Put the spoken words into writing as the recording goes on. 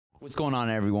What's going on,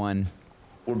 everyone?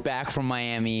 We're back from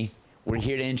Miami. We're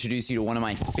here to introduce you to one of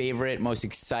my favorite, most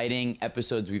exciting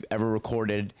episodes we've ever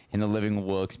recorded in the Living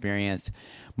Will experience.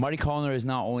 Marty Callner is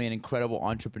not only an incredible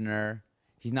entrepreneur,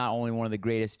 he's not only one of the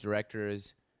greatest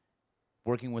directors,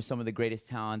 working with some of the greatest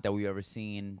talent that we've ever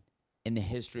seen in the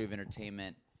history of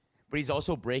entertainment, but he's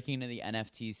also breaking into the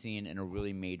NFT scene in a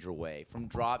really major way. From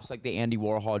drops like the Andy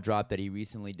Warhol drop that he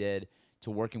recently did to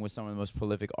working with some of the most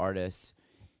prolific artists.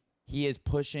 He is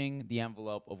pushing the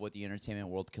envelope of what the entertainment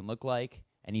world can look like,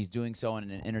 and he's doing so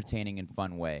in an entertaining and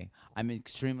fun way. I'm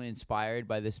extremely inspired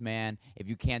by this man. If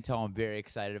you can't tell, I'm very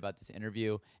excited about this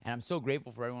interview, and I'm so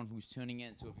grateful for everyone who's tuning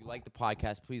in. So if you like the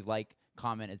podcast, please like,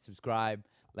 comment, and subscribe.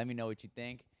 Let me know what you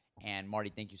think. And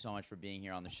Marty, thank you so much for being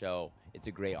here on the show. It's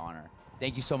a great honor.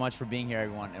 Thank you so much for being here,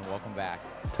 everyone, and welcome back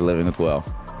to Living with Will.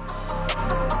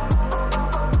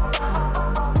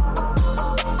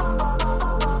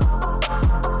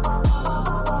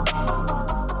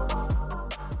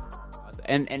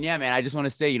 And yeah, man, I just want to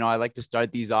say, I like to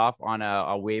start these off on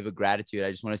a wave of gratitude.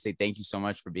 I just want to say thank you so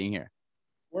much for being here.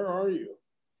 Where are you?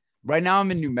 Right now,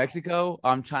 I'm in New Mexico.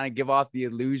 I'm trying to give off the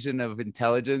illusion of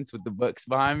intelligence with the books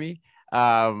behind me.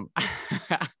 But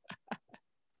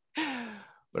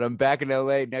I'm back in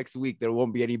LA next week. There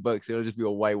won't be any books. It'll just be a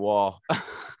white wall.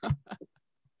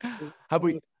 How about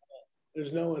you?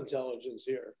 There's no intelligence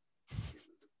here.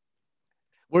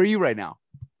 Where are you right now?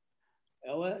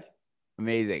 LA.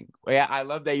 Amazing. Well, yeah, I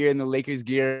love that you're in the Lakers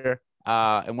gear.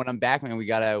 And when I'm back, man, we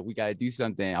gotta do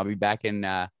something. I'll be back in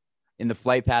the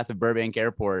flight path of Burbank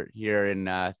Airport here in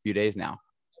a few days now.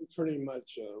 I'm pretty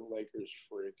much a Lakers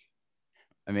freak.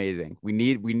 Amazing. We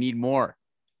need more.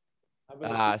 I've been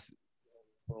a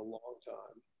for a long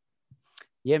time.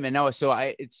 Yeah, man. No, so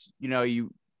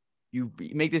you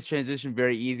make this transition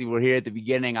very easy. We're here at the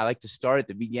beginning. I like to start at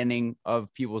the beginning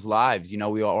of people's lives.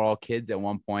 We are all kids at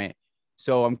one point.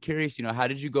 So I'm curious, how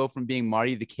did you go from being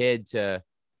Marty the kid to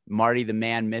Marty the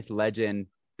man, myth, legend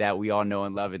that we all know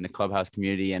and love in the Clubhouse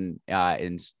community and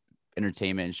in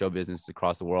entertainment and show business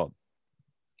across the world?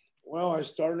 Well, I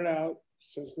started out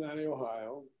Cincinnati,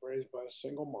 Ohio, raised by a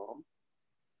single mom.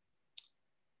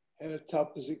 Had it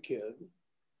tough as a kid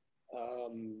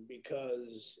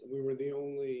because we were the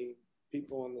only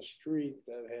people on the street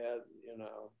that had,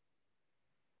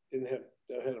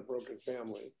 had a broken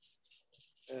family.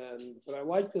 But I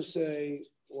like to say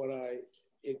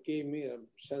it gave me a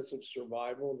sense of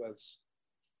survival that's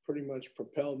pretty much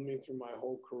propelled me through my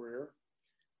whole career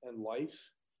and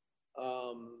life.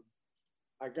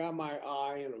 I got my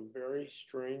eye in a very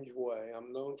strange way.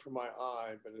 I'm known for my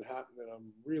eye, but it happened in a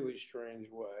really strange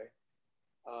way.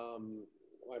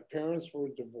 My parents were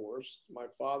divorced. My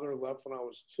father left when I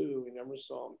was 2. I never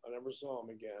saw him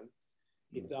again.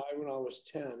 He died when I was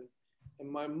 10.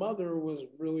 And my mother was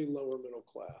really lower middle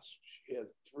class. She had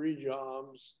 3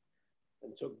 jobs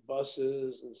and took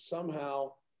buses and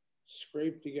somehow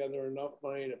scraped together enough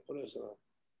money to put us in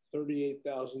a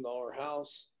 $38,000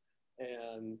 house.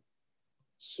 And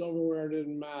silverware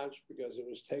didn't match because it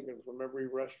was taken from every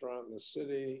restaurant in the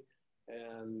city.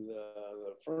 And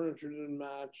the furniture didn't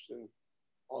match. And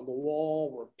on the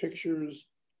wall were pictures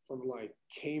from like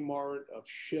Kmart of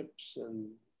ships and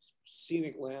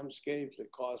scenic landscapes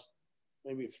that cost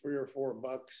maybe $3 or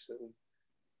 $4. And,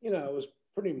 it was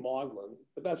pretty maudlin,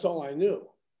 but that's all I knew.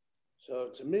 So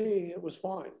to me, it was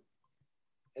fine.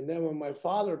 And then when my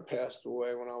father passed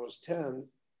away when I was 10,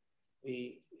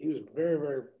 he was very,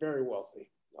 very, very wealthy,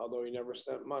 although he never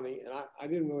spent money. And I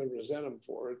didn't really resent him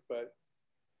for it, but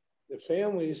the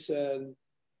family said,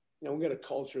 we got to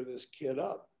culture this kid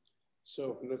up.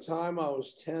 So from the time I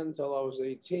was 10 till I was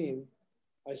 18,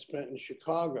 I spent in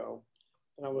Chicago.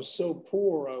 And I was so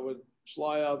poor, I would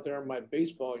fly out there in my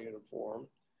baseball uniform.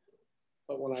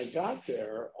 But when I got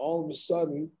there, all of a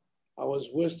sudden, I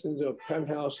was whisked into a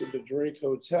penthouse at the Drake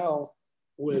Hotel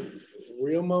with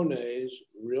real Monets,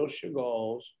 real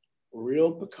Chagalls,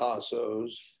 real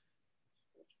Picassos,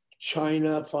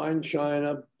 China, fine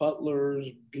China, butlers,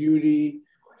 beauty,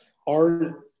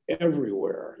 art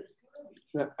everywhere.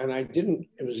 And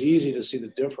it was easy to see the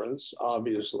difference,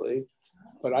 obviously.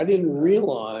 But I didn't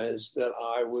realize that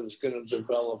I was going to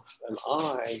develop an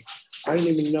eye. I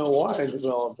didn't even know why I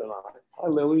developed an eye. Hi,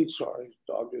 Lily. Sorry,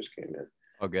 dog just came in.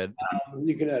 Oh, good.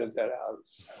 You can edit that out.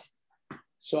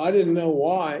 So I didn't know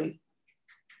why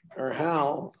or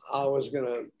how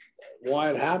why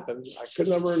it happened. I could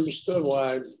never understood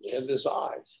why I had this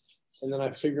eye. And then I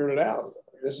figured it out.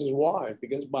 This is why,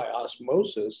 because by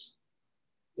osmosis,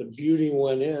 the beauty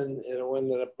went in and it went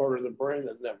to that part of the brain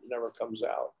that never comes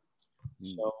out.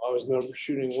 So I was known for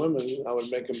shooting women. I would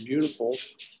make them beautiful.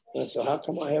 And I said, how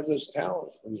come I have this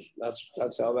talent? And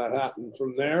that's how that happened.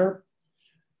 From there,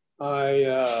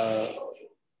 I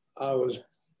was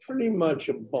pretty much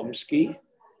a bumski.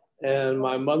 And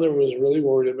my mother was really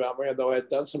worried about me, although I had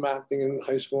done some acting in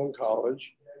high school and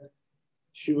college.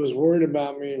 She was worried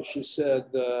about me, and she said,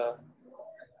 would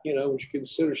you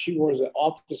consider, she was an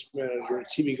office manager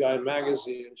at TV Guide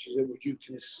magazine, and she said, would you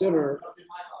consider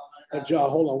a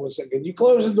job? Hold on one second. Can you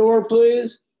close the door,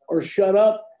 please? Or shut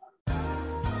up?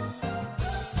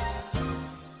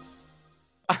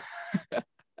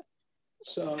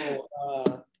 So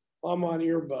I'm on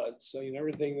earbuds, so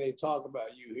everything they talk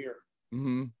about, you hear.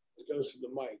 Mm-hmm. It goes to the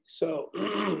mic.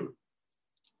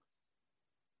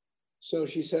 So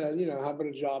she said, how about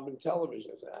a job in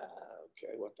television? I said,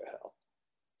 okay, what the hell?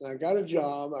 And I got a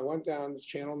job. I went down to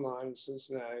Channel 9 in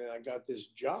Cincinnati, and I got this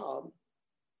job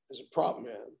as a prop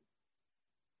man.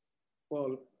 Well,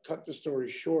 to cut the story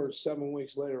short, 7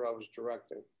 weeks later, I was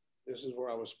directing. This is where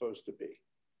I was supposed to be.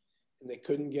 And they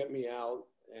couldn't get me out.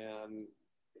 And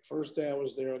the first day I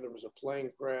was there was a plane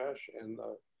crash, and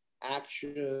the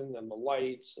action and the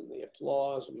lights and the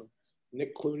applause and the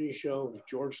Nick Clooney show with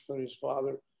George Clooney's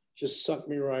father just sucked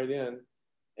me right in.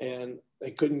 And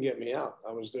they couldn't get me out.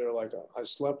 I was there I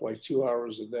slept like 2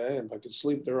 hours a day. And if I could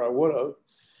sleep there, I would have.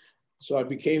 So I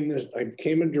became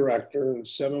a director in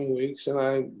 7 weeks, and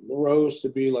I rose to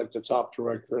be like the top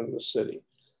director in the city.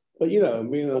 But,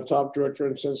 being the top director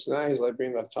in Cincinnati is like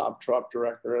being the top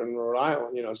director in Rhode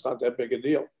Island. It's not that big a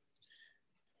deal.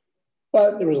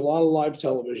 But there was a lot of live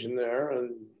television there,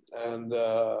 and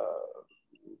I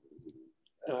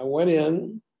went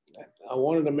in. I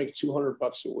wanted to make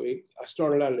 $200 a week. I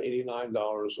started out at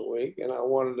 $89 a week, and I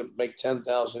wanted to make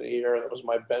 $10,000 a year. That was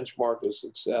my benchmark of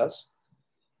success.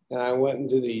 And I went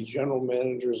into the general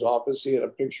manager's office. He had a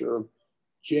picture of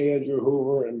J. Edgar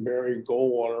Hoover and Barry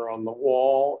Goldwater on the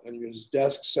wall, and his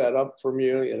desk set up for me.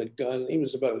 He had a gun. He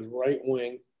was about as right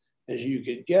wing as you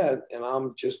could get, and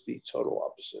I'm just the total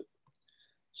opposite.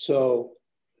 So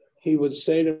he would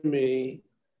say to me,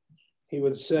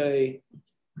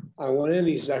 I went in,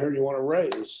 he said, I heard you want a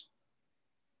raise.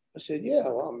 I said, yeah,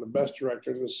 well, I'm the best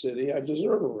director in the city. I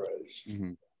deserve a raise. Mm-hmm.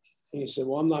 And he said,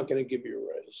 well, I'm not going to give you a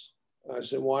raise. And I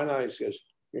said, why not? He says,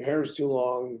 your hair's too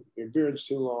long, your beard's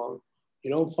too long,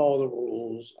 you don't follow the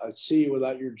rules. I see you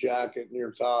without your jacket and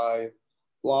your tie,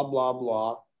 blah, blah,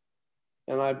 blah.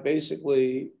 And I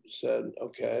basically said,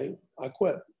 okay, I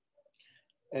quit.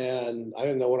 And I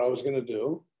didn't know what I was going to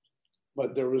do.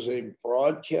 But there was a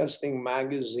broadcasting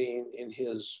magazine in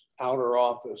his outer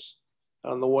office.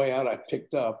 On the way out, I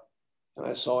picked up and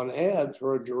I saw an ad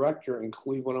for a director in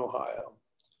Cleveland, Ohio.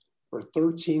 For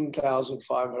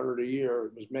 $13,500 a year,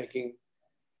 it was making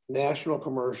national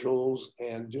commercials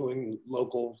and doing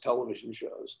local television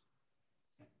shows.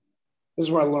 This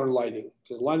is where I learned lighting,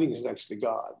 because lighting is next to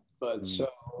God. But so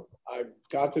I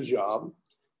got the job,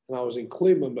 and I was in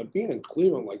Cleveland, but being in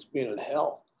Cleveland like being in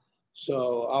hell.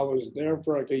 So I was there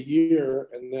for like a year,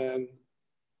 and then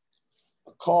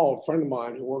a friend of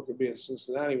mine who worked with me in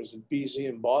Cincinnati was at BZ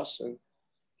in Boston,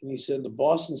 and he said, the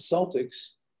Boston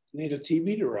Celtics need a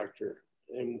TV director,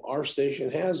 and our station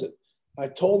has it. I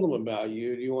told them about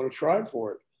you. Do you want to try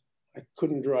for it? I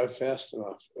couldn't drive fast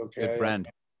enough. Okay. Good friend.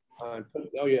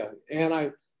 Oh, yeah. And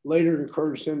I later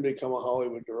encouraged him to become a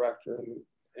Hollywood director, and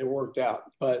it worked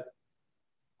out. But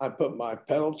I put my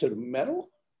pedal to the metal,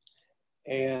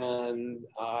 and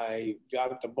I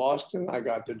got it to Boston. I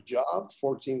got the job,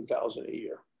 $14,000 a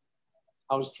year.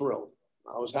 I was thrilled.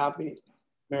 I was happy,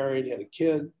 married, had a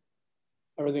kid.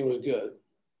 Everything was good.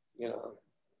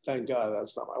 Thank God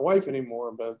that's not my wife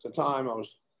anymore. But at the time, I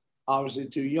was obviously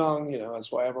too young.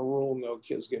 That's why I have a rule: no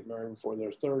kids get married before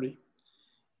they're 30.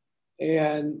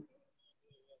 And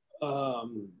I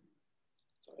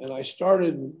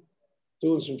started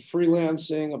doing some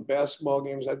freelancing of basketball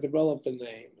games. I developed a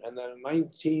name. And then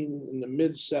in the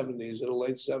mid 70s, or the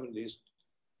late 70s,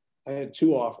 I had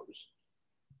two offers.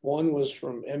 One was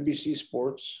from NBC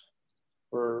Sports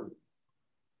for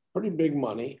pretty big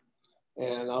money.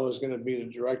 And I was going to be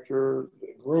the director.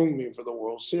 They groomed me for the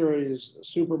World Series, the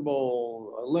Super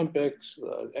Bowl, Olympics,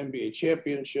 the NBA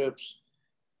championships,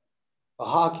 the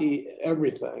hockey,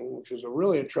 everything, which was a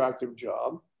really attractive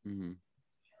job. Mm-hmm.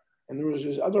 And there was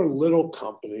this other little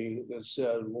company that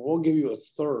said, well, we'll give you a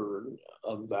third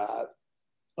of that,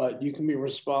 but you can be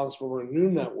responsible for a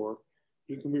new network.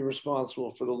 You can be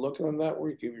responsible for the look of the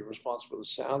network. You can be responsible for the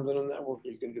sound of the network.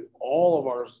 You can do all of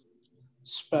our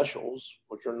specials,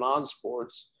 which are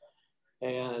non-sports,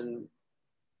 and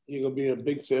you can be a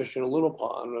big fish in a little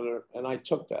pond. And I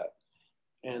took that.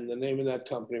 And the name of that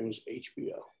company was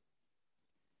HBO.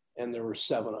 and there were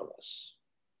 7 of us.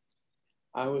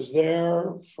 I was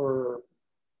there for,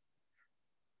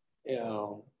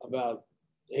 about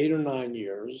 8 or 9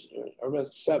 years, or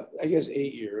about 7, I guess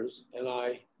 8 years. And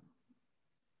I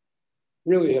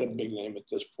really had a big name at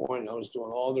this point. I was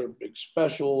doing all their big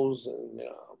specials, and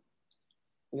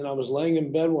then I was laying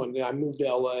in bed one day. I moved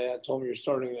to LA. I told me, you're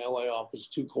starting an LA office,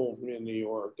 too cold for me in New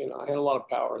York. And I had a lot of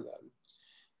power then.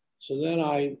 So then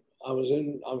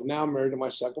I'm now married to my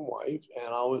second wife,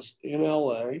 and I was in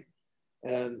LA,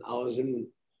 and I was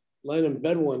laying in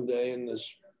bed one day, and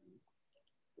this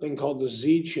thing called the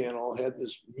Z Channel had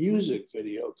this music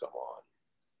video come on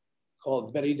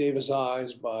called Betty Davis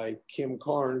Eyes by Kim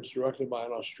Carnes, directed by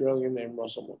an Australian named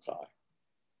Russell Mackay.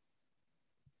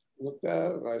 Looked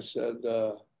at it and I said,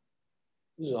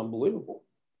 this is unbelievable.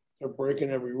 They're breaking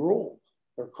every rule.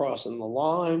 They're crossing the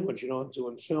line, which you don't do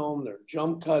in film. They're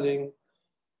jump cutting,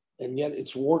 and yet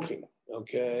it's working,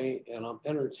 okay? And I'm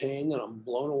entertained and I'm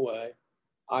blown away.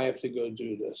 I have to go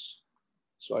do this.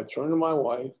 So I turned to my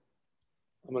wife.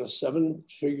 I'm in a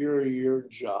 7-figure-a-year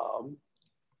job,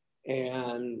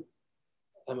 and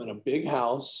I'm in a big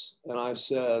house. And I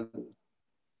said,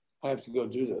 I have to go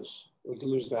do this. We could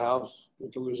lose the house. We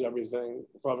could lose everything.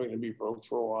 We're probably going to be broke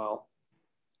for a while.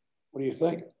 What do you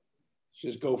think? She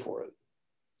says, go for it.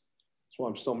 So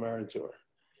I'm still married to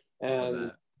her.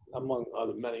 And among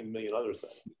other many million other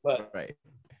things. But right.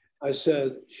 she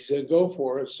said, go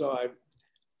for it. So I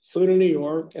flew to New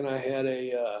York, and I had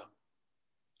a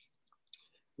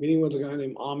meeting with a guy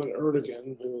named Ahmet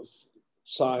Ertegun, who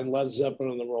signed Led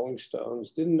Zeppelin and the Rolling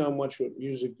Stones. Didn't know much what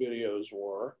music videos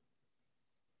were.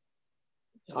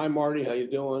 Hi, Marty, how you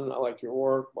doing? I like your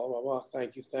work, blah, blah, blah.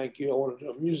 Thank you, thank you. I want to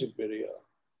do a music video.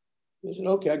 He said,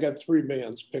 okay, I got 3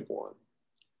 bands, pick one.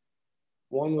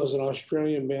 One was an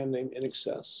Australian band named In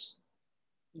Excess.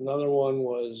 Another one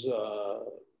was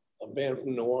a band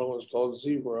from New Orleans called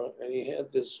Zebra, and he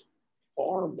had this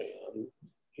bar band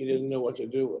he didn't know what to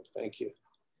do with. Thank you.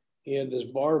 He had this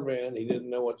bar band he didn't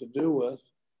know what to do with,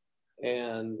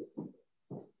 and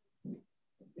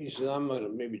he said, I'm going to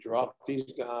maybe drop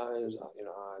these guys,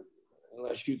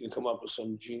 unless you can come up with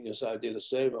some genius idea to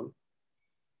save them.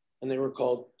 And they were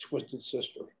called Twisted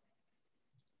Sister.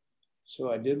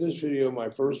 So I did this video. My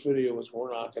first video was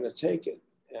We're Not Going to Take It.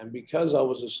 And because I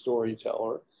was a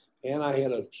storyteller and I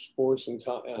had a sports and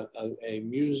a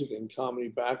music and comedy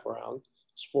background,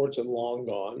 sports had long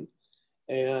gone.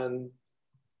 And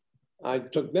I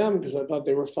took them because I thought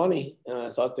they were funny, and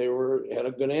I thought they had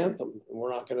a good anthem.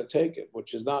 We're Not Going to Take It,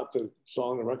 which is not the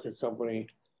song the record company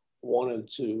wanted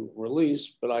to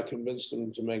release, but I convinced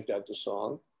them to make that the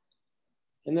song.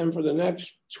 And then for the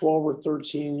next 12 or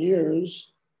 13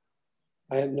 years,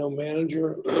 I had no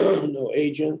manager, no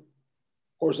agent.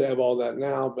 Of course, I have all that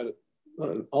now, but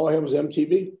all I had was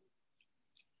MTV,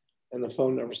 and the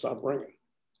phone never stopped ringing.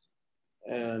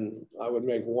 And I would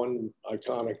make one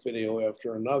iconic video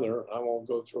after another. I won't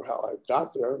go through how I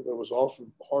got there. There was also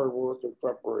hard work and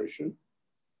preparation.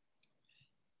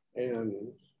 And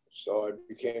so I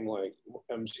became like,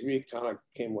 MTV kind of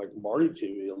came like Marty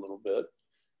TV a little bit.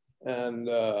 And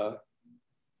at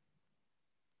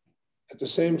the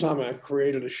same time, I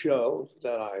created a show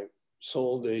that I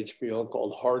sold to HBO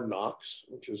called Hard Knocks,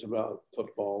 which is about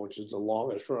football, which is the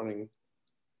longest running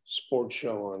sports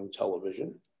show on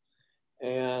television.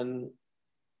 And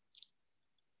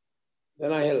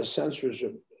then I had a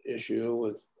censorship issue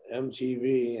with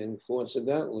MTV, and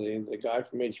coincidentally, the guy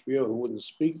from HBO who wouldn't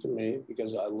speak to me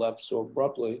because I left so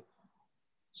abruptly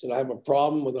said, I have a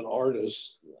problem with an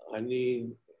artist I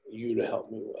need you to help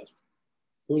me with.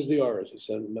 Who's the artist? He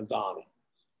said, Madonna.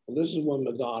 And this is when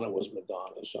Madonna was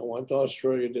Madonna. So I went to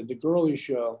Australia, did the girly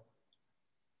show,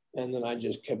 and then I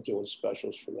just kept doing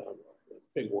specials for them.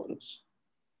 Big ones.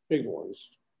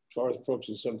 Garth Brooks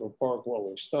in Central Park,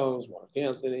 Rolling Stones, Mark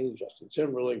Anthony, Justin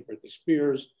Timberlake, Britney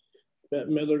Spears, Bette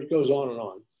Midler, it goes on and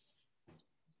on.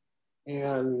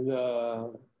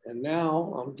 And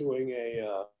now I'm doing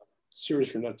a series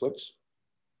for Netflix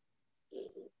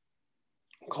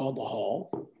called The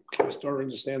Hall. I started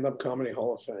the Stand-Up Comedy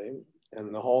Hall of Fame,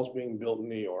 and the hall's being built in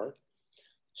New York.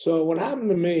 So what happened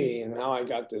to me and how I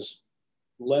got this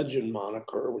legend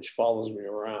moniker, which follows me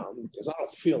around, because I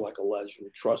don't feel like a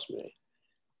legend, trust me.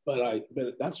 But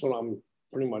that's what I'm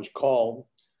pretty much called,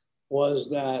 was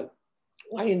that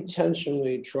I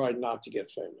intentionally tried not to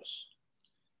get famous.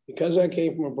 Because I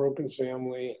came from a broken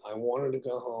family, I wanted to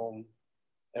go home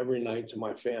every night to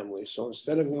my family. So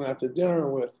instead of going out to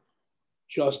dinner with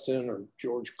Justin or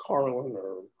George Carlin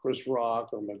or Chris Rock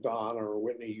or Madonna or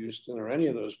Whitney Houston or any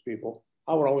of those people,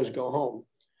 I would always go home.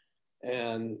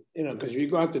 And, you know, because you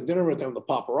go out to dinner with them, the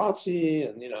paparazzi,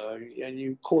 and, you know, and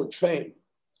you court fame.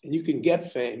 And you can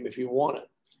get fame if you want it.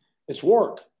 It's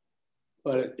work,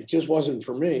 but it just wasn't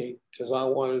for me because I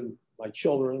wanted my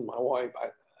children, my wife.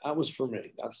 That was for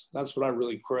me. That's what I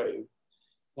really craved.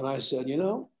 And I said, you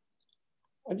know,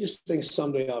 I just think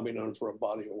someday I'll be known for a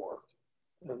body of work.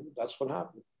 And that's what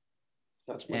happened.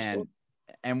 That's my story.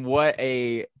 And what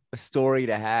a story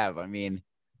to have. I mean,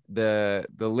 the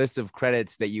list of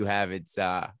credits that you have, it's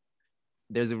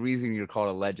there's a reason you're called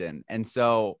a legend. And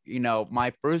so, you know,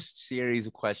 my first series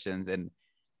of questions, and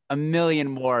a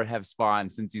million more have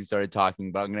spawned since you started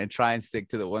talking, but I'm going to try and stick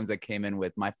to the ones that came in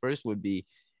with. My first would be,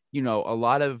 you know, a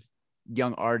lot of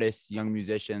young artists, young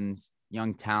musicians,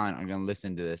 young talent are going to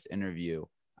listen to this interview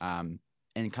and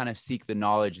kind of seek the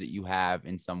knowledge that you have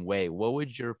in some way. What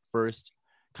would your first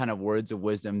kind of words of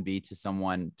wisdom be to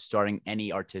someone starting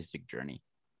any artistic journey?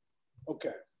 Okay,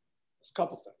 there's a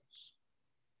couple things.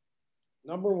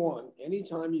 Number one,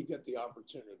 anytime you get the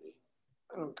opportunity,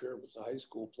 I don't care if it's a high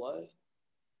school play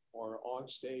or on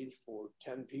stage for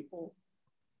 10 people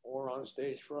or on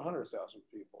stage for 100,000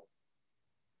 people.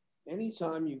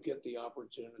 Anytime you get the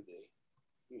opportunity,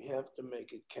 you have to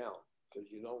make it count because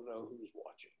you don't know who's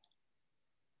watching.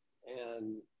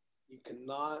 And you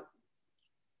cannot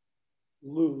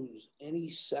lose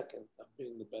any second of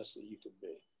being the best that you can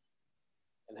be.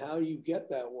 And how you get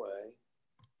that way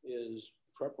is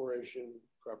preparation,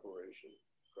 preparation,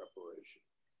 preparation.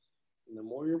 And the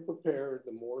more you're prepared,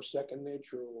 the more second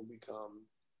nature it will become.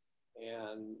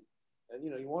 And you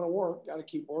know, you want to work, got to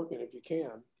keep working if you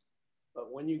can.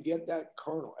 But when you get that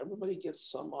kernel, everybody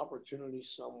gets some opportunity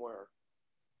somewhere.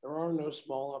 There are no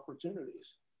small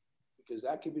opportunities because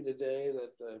that could be the day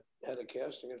that the head of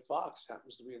casting at Fox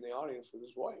happens to be in the audience with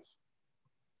his wife.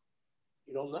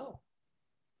 You don't know.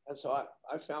 That's how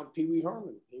I found Pee Wee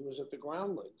Herman. He was at the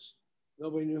Groundlings.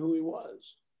 Nobody knew who he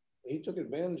was. He took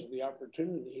advantage of the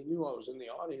opportunity. He knew I was in the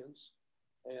audience,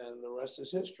 and the rest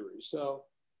is history. So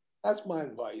that's my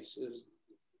advice is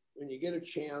when you get a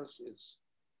chance, it's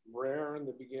rare in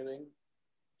the beginning,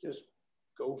 just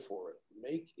go for it.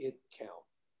 Make it count.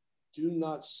 Do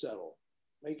not settle.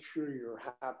 Make sure you're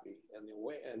happy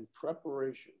and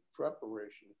preparation.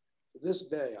 To this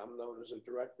day, I'm known as a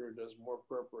director who does more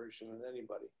preparation than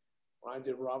anybody. When I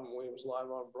did Robin Williams live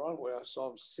on Broadway, I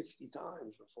saw him 60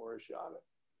 times before I shot it.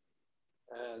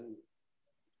 And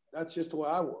that's just the way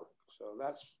I work. So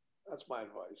that's my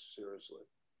advice, seriously.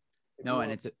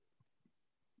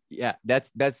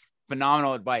 That's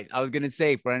phenomenal advice. I was going to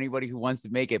say, for anybody who wants to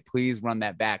make it, please run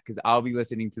that back because I'll be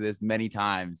listening to this many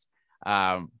times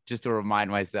just to remind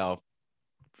myself,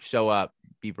 show up,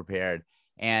 be prepared.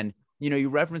 And, you know, you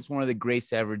referenced one of the greats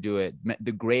to ever do it,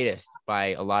 the greatest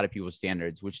by a lot of people's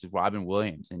standards, which is Robin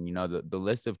Williams. And, you know, the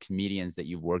list of comedians that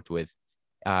you've worked with,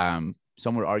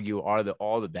 some would argue are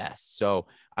all the best. So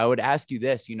I would ask you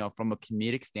this, you know, from a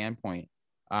comedic standpoint,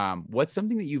 what's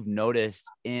something that you've noticed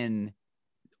in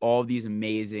all these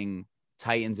amazing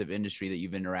titans of industry that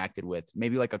you've interacted with,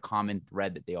 maybe like a common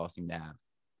thread that they all seem to have?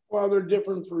 Well, they're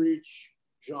different for each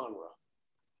genre.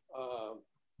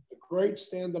 The great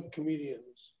stand-up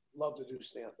comedians love to do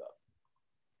stand-up.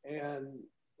 And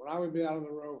when I would be out on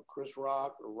the road with Chris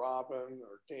Rock or Robin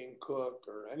or Dane Cook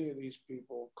or any of these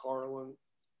people, Carlin,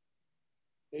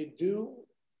 they do,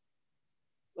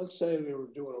 let's say they were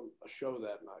doing a show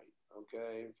that night,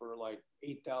 okay, for like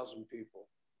 8,000 people.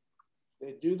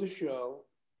 They'd do the show,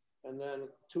 and then at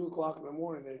 2 o'clock in the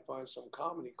morning, they'd find some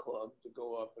comedy club to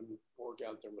go up and work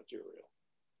out their material.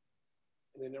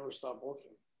 And they never stopped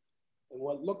working. And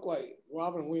what looked like,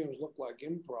 Robin Williams looked like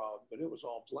improv, but it was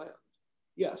all planned.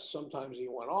 Yes, sometimes he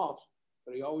went off,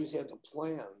 but he always had the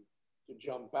plan to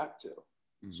jump back to.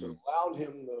 Mm-hmm. So it allowed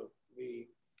him the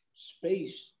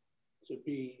space to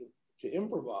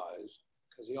improvise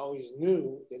because he always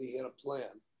knew that he had a plan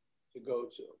to go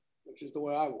to, which is the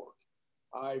way I work.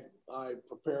 I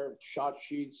prepare shot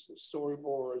sheets and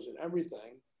storyboards and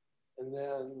everything. And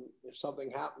then if something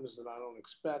happens that I don't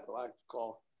expect, I like to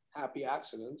call happy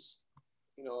accidents,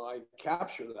 you know, I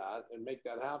capture that and make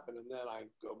that happen. And then I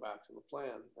go back to the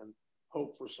plan and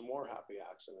hope for some more happy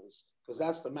accidents because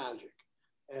that's the magic.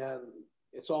 And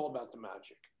it's all about the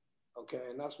magic. Okay.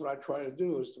 And that's what I try to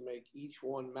do is to make each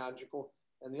one magical.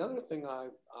 And the other thing I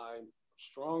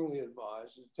strongly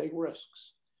advise is take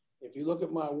risks. If you look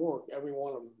at my work, every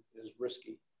one of them is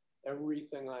risky.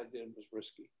 Everything I did was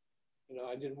risky. You know,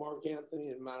 I did Mark Anthony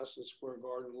in Madison Square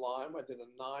Garden live. I did a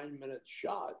 9-minute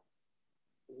shot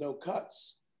with no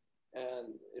cuts. And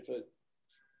if it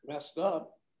messed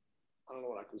up, I don't know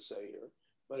what I can say here,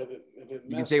 but if it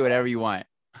you can say whatever you want.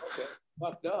 Okay,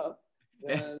 fucked up,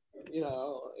 then,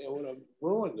 it would have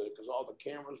ruined it because all the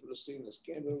cameras would have seen this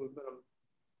game. It would have been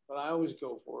but I always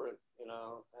go for it, and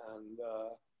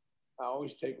I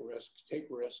always take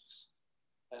risks.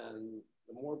 And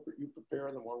the more you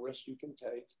prepare, the more risks you can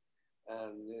take.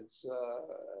 And it's,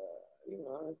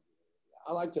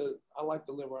 I like to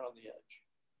live right on the edge,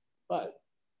 but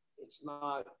it's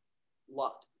not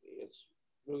luck. It's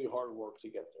really hard work to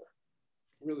get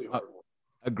there. Really hard work.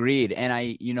 Agreed. And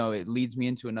it leads me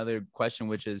into another question,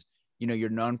 which is, you're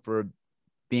known for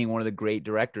being one of the great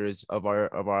directors of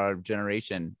our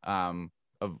generation, of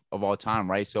all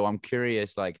time. Right. So I'm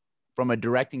curious, like from a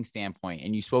directing standpoint,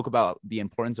 and you spoke about the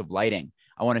importance of lighting.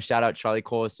 I want to shout out Charlie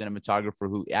Cole, a cinematographer,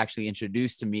 who actually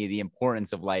introduced to me the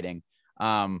importance of lighting.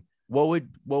 What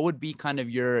would be kind of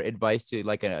your advice to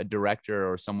like a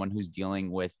director or someone who's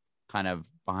dealing with kind of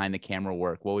behind the camera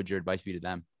work? What would your advice be to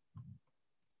them?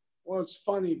 Well, it's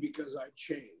funny because I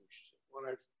changed.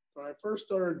 When I first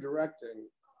started directing,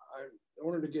 in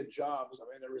order to get jobs, I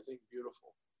made everything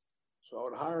beautiful. So I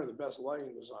would hire the best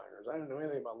lighting designers. I didn't know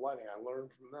anything about lighting. I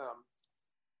learned from them,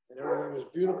 and everything was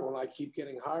beautiful, and I keep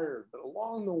getting hired. But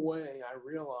along the way, I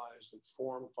realized that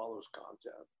form follows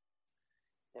content,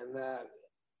 and that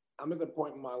I'm at the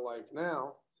point in my life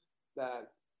now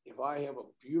that if I have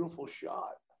a beautiful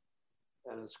shot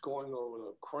and it's going over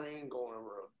the crane, going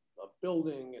over a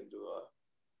building, into a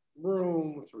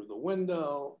room, through the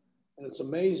window, and it's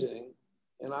amazing,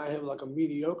 and I have like a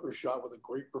mediocre shot with a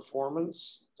great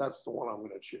performance, that's the one I'm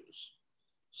going to choose.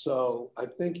 So I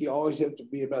think you always have to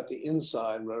be about the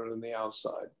inside rather than the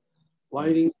outside.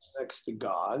 Lighting is next to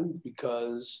God,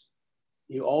 because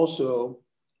you also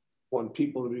want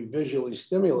people to be visually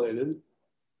stimulated,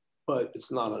 but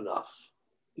it's not enough.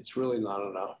 It's really not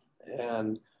enough.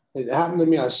 And it happened to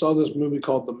me. I saw this movie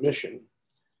called The Mission.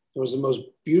 It was the most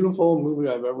beautiful movie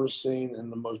I've ever seen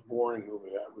and the most boring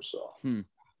movie I ever saw.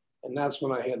 And that's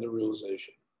when I had the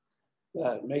realization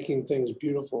that making things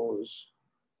beautiful is,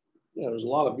 there's a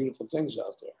lot of beautiful things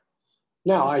out there.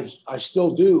 Now, I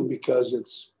still do because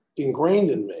it's ingrained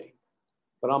in me,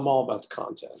 but I'm all about the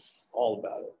content, all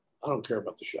about it. I don't care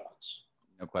about the shots.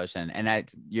 No question.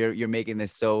 And you're making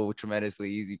this so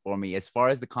tremendously easy for me. As far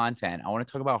as the content, I want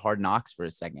to talk about Hard Knocks for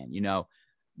a second.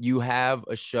 You have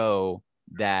a show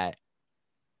that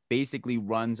basically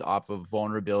runs off of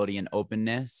vulnerability and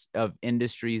openness of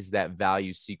industries that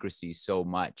value secrecy so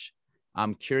much.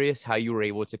 I'm curious how you were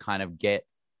able to kind of get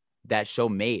that show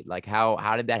made. Like how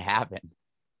did that happen?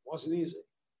 It wasn't easy.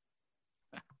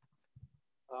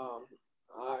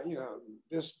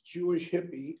 This Jewish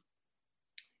hippie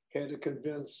had to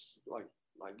convince, like,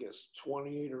 I guess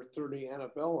 28 or 30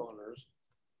 NFL owners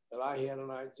that I had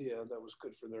an idea that was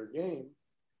good for their game.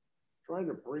 Trying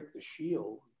to break the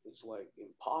shield is like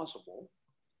impossible.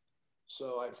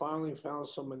 So I finally found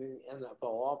somebody in the NFL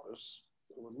office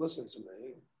who would listen to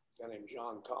me, a guy named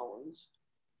John Collins.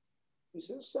 He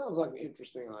said, sounds like an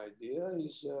interesting idea.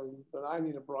 He said, but I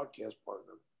need a broadcast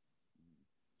partner.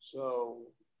 So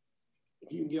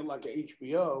if you can get like a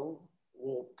HBO,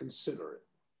 we'll consider it.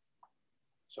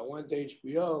 So I went to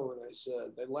HBO and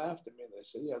they laughed at me. They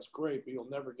said, yeah, it's great, but you'll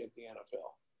never get the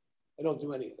NFL. They don't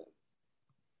do anything.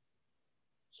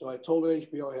 So I told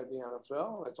HBO I had the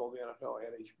NFL. I told the NFL I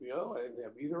had HBO. I didn't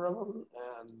have either of them.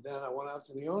 And then I went out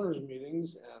to the owners'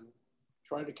 meetings and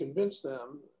tried to convince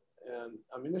them. And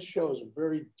I mean, this show is a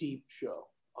very deep show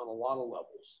on a lot of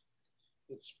levels.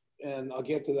 And I'll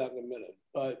get to that in a minute.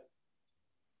 But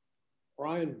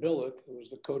Brian Billick, who was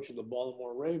the coach of the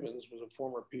Baltimore Ravens, was a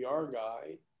former PR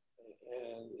guy.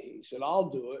 And he said, I'll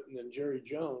do it. And then Jerry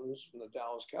Jones from the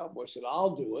Dallas Cowboys said,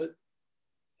 I'll do it.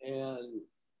 And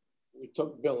we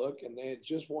took Billick, and they had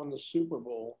just won the Super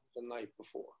Bowl the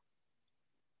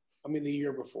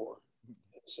year before.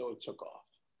 So it took off.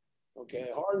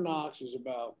 Okay, Hard Knocks is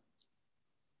about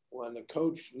when the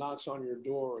coach knocks on your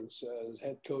door and says,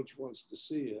 head coach wants to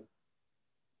see you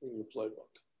in your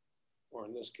playbook, or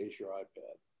in this case, your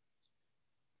iPad.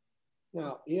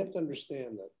 Now, you have to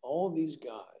understand that all of these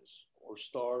guys were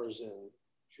stars in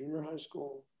junior high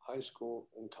school,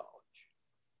 and college.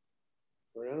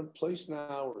 We're in a place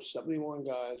now where 71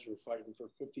 guys are fighting for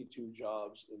 52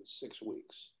 jobs in 6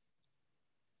 weeks.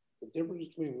 The difference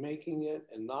between making it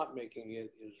and not making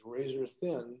it is razor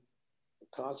thin. The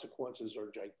consequences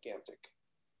are gigantic.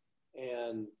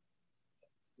 And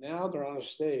now they're on a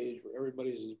stage where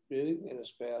everybody's as big and as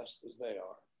fast as they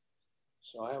are.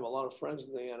 So I have a lot of friends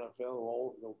in the NFL,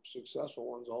 all the successful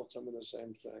ones, all tell me the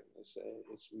same thing. They say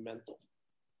it's mental.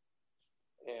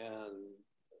 And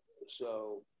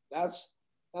so that's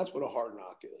what a hard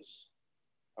knock is.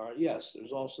 All right, yes,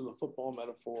 there's also the football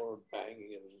metaphor of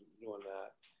banging and doing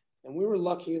that. And we were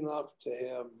lucky enough to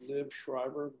have Liv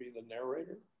Schreiber be the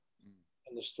narrator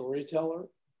and the storyteller.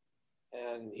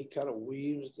 And he kind of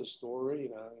weaves the story,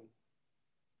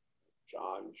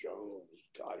 John Jones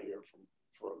got here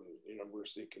from the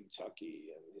University of Kentucky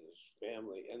and his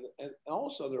family. And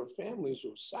also their families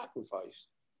who have sacrificed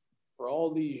for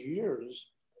all these years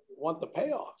want the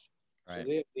payoff. Right. So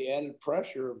they have the added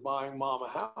pressure of buying mom a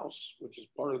house, which is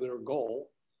part of their goal.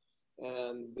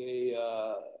 And they,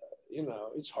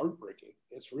 it's heartbreaking.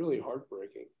 It's really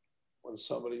heartbreaking when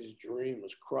somebody's dream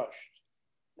is crushed.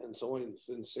 And so in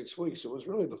 6 weeks, it was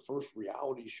really the first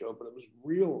reality show, but it was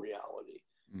real reality.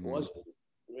 Mm-hmm. It wasn't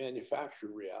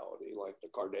manufactured reality like the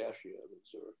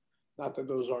Kardashians, or not that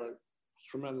those aren't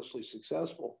tremendously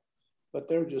successful, but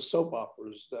they're just soap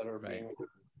operas that are being,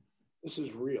 this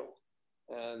is real.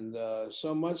 And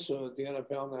so much so that the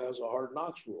NFL now has a hard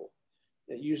knocks rule.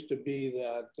 It used to be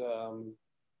that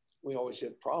we always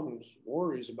had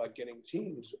worries about getting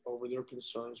teams over their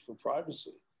concerns for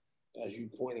privacy, as you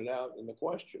pointed out in the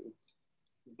question.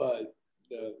 But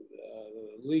the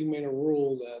league made a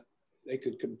rule that they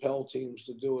could compel teams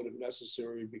to do it if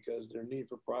necessary because their need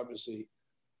for privacy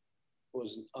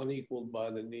was unequaled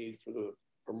by the need for the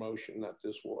promotion that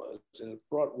this was. And it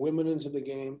brought women into the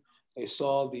game. They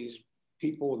saw these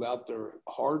people without their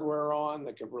hardware on.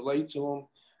 They could relate to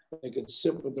them. They could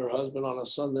sit with their husband on a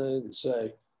Sunday and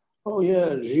say, oh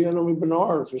yeah, Gianni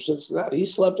Bernard from Cincinnati, he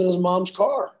slept in his mom's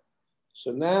car.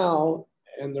 So now,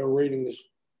 and their ratings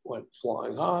went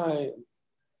flying high.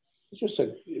 It's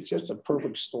just a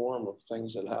perfect storm of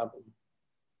things that happen.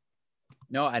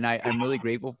 No, and I'm really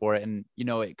grateful for it. And,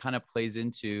 it kind of plays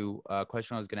into a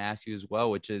question I was going to ask you as well,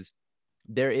 which is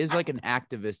there is like an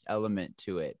activist element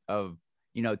to it of,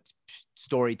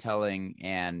 storytelling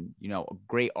and,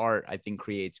 great art, I think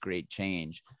creates great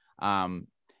change.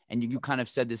 And you kind of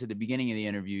said this at the beginning of the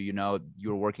interview, you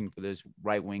were working for this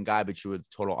right-wing guy, but you were the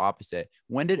total opposite.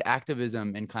 When did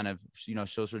activism and kind of,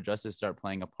 social justice start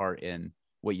playing a part in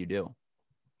what you do?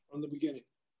 From the beginning.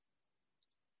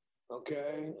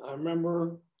 Okay. I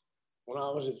remember when I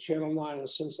was at Channel 9 in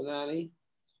Cincinnati,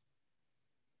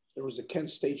 there was the Kent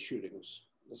State shootings.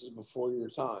 This is before your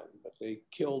time, but they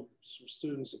killed some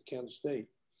students at Kent State.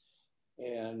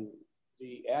 And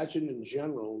the adjutant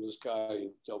general, this guy,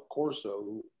 Del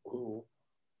Corso, who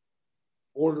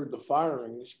ordered the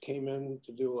firings, came in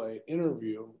to do an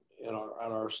interview at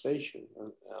our station,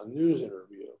 a news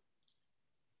interview.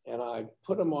 And I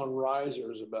put him on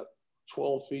risers about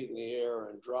 12 feet in the air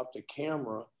and dropped a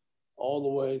camera all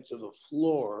the way to the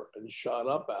floor and shot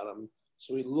up at him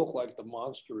so he looked like the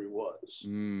monster he was.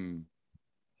 Mm.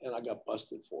 And I got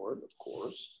busted for it, of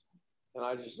course. And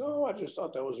I just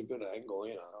thought that was a good angle,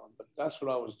 but that's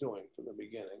what I was doing from the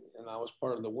beginning. And I was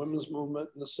part of the women's movement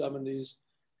in the 70s.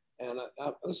 And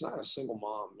it's not a single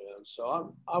mom, man.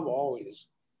 So I've always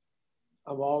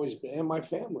been, and my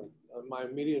family, my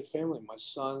immediate family, my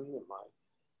son and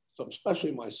so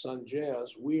especially my son,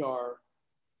 Jazz, we are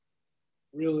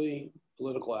really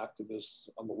political activists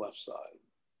on the left side.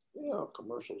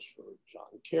 Commercials for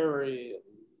John Kerry and,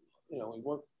 we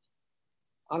work.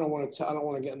 I don't want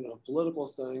to get into a political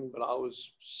thing, but I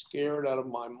was scared out of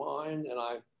my mind, and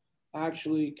I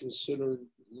actually considered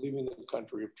leaving the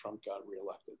country if Trump got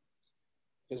reelected,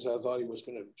 because I thought he was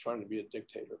trying to be a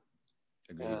dictator.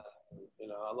 Agreed.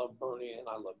 And, I love Bernie and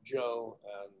I love Joe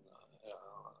and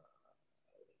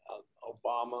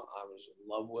Obama. I was in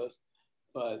love with,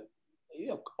 but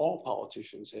all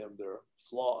politicians have their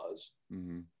flaws.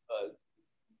 Mm-hmm. But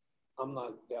I'm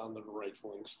not down to the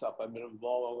right-wing stuff. I've been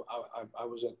involved. I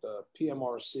was at the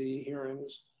PMRC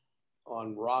hearings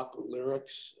on rock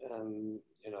lyrics, and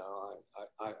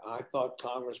I thought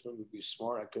congressmen would be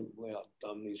smart. I couldn't believe how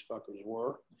dumb these fuckers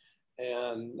were.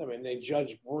 And I mean, they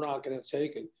judged "We're Not Gonna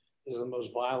Take It" as the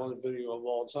most violent video of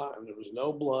all time. There was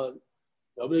no blood.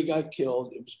 Nobody got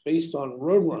killed. It was based on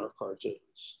Roadrunner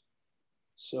cartoons.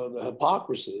 So the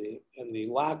hypocrisy and the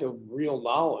lack of real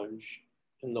knowledge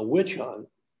and the witch hunt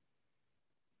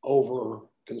over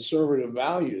conservative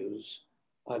values,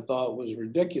 I thought was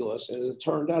ridiculous. And it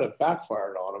turned out it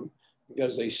backfired on them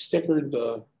because they stickered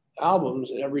the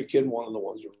albums and every kid wanted the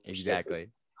ones that were exactly.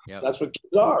 Yeah, that's what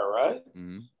kids are, right?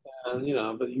 Mm-hmm.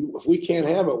 And but if we can't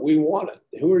have it, we want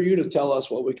it. Who are you to tell us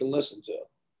what we can listen to?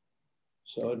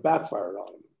 So it backfired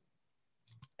on them.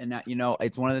 And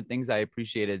it's one of the things I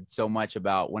appreciated so much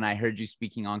about when I heard you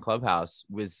speaking on Clubhouse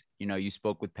was, you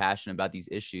spoke with passion about these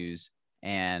issues.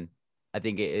 And I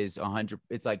think it is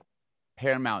it's like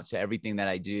paramount to everything that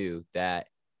I do that,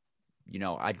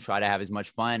 I try to have as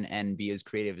much fun and be as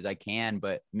creative as I can,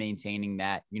 but maintaining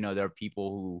that, there are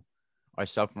people who are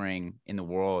suffering in the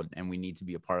world, and we need to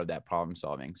be a part of that problem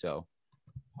solving. So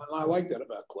I like that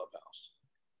about Clubhouse.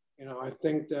 You know, I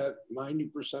think that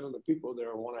 90% of the people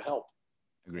there want to help.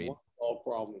 agreed. Want to solve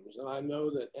problems. And I know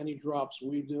that any drops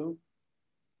we do,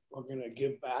 we're going to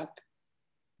give back.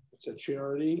 It's a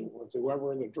charity with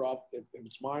whoever the drop. If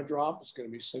it's my drop, it's going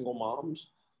to be single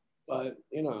moms. But,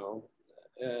 you know,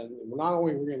 and not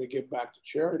only we're going to give back to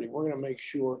charity, we're going to make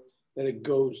sure that it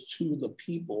goes to the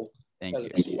people Thank that you.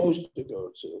 it's supposed to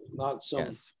go to, not some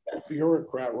Yes.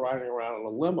 bureaucrat riding around in a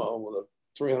limo with a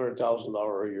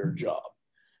 $300,000 a year job.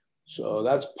 So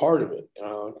that's part of it. You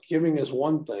know, giving is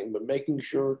one thing, but making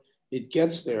sure it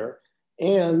gets there.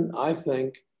 And I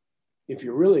think if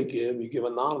you really give, you give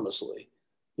anonymously,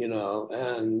 you know,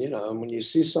 and, you know, when you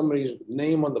see somebody's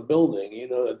name on the building, you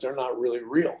know that they're not really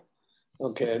real.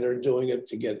 Okay. They're doing it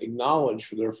to get acknowledged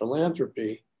for their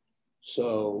philanthropy.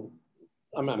 So,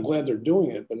 I mean, I'm glad they're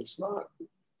doing it, but it's not.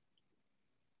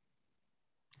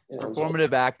 You know,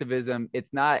 Performative activism,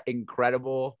 it's not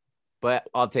incredible, but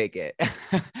I'll take it.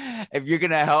 If you're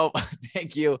gonna help,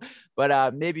 thank you.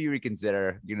 But maybe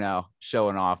reconsider, you know,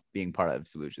 showing off being part of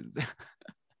solutions.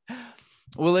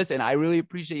 Well, listen, I really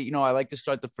appreciate, you know, I like to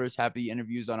start the first half of the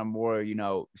interviews on a more, you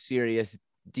know, serious,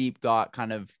 deep thought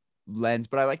kind of lens,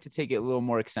 but I like to take it a little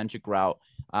more eccentric route,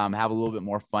 have a little bit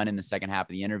more fun in the second half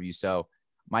of the interview. So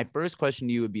my first question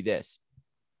to you would be this: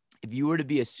 if you were to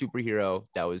be a superhero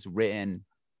that was written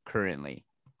currently,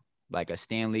 like a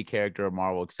Stan Lee character,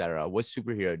 Marvel, etc., what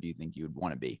superhero do you think you would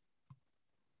want to be?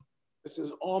 this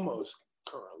is almost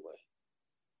currently.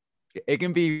 It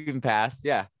can be even past.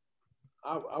 Yeah.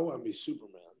 I want to be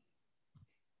Superman.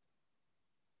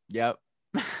 Yep.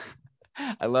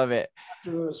 I love it.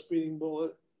 Faster than a speeding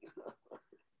bullet,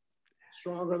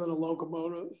 stronger than a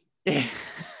locomotive.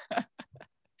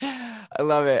 I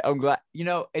love it. I'm glad, you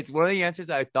know, it's one of the answers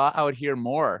I thought I would hear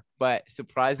more, but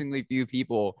surprisingly few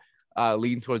people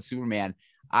lean towards Superman.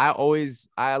 I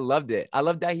loved it. I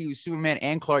loved that he was Superman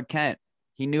and Clark Kent.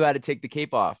 He knew how to take the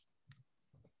cape off.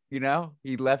 You know,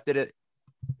 he left it at.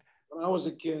 When I was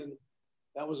a kid,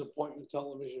 that was appointment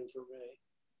television for me,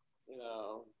 you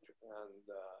know,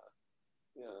 and,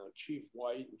 you know, Chief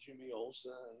White and Jimmy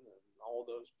Olsen and all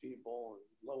those people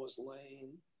and Lois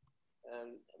Lane.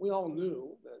 And we all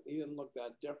knew that he didn't look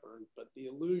that different, but the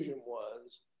illusion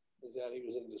is that he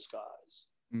was in disguise.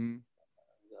 Mm-hmm. And,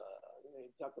 he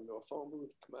ducked into a phone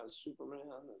booth, come out as Superman,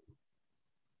 and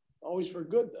always for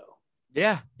good though.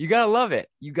 Yeah, you gotta love it.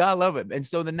 You gotta love it. And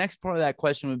so the next part of that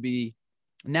question would be: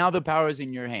 now the power is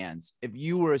in your hands. If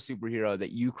you were a superhero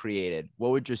that you created,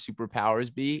 what would your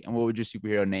superpowers be, and what would your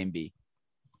superhero name be?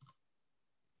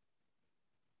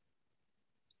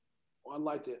 Well, I'd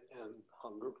like to end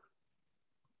hunger.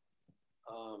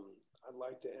 I'd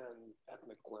like to end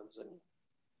ethnic cleansing.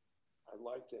 I'd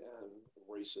like to end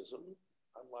racism.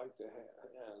 I'd like to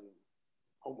end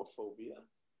homophobia.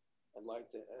 I'd like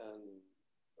to end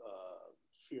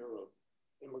fear of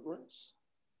immigrants.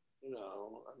 You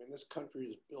know, I mean, this country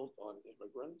is built on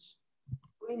immigrants.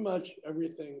 Pretty much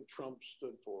everything Trump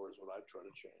stood for is what I try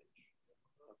to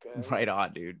change. Okay. Right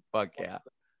on, dude. Fuck yeah.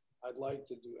 I'd like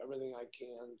to do everything I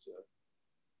can to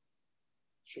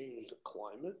change the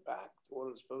climate back to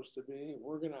what it's supposed to be.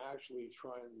 We're going to actually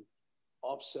try and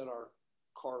offset our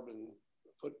carbon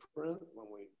footprint when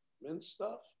we mint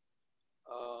stuff.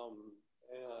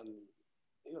 And,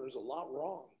 you know, there's a lot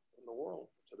wrong in the world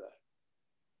today.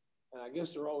 And I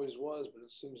guess there always was, but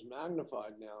it seems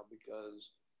magnified now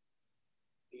because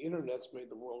the internet's made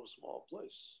the world a small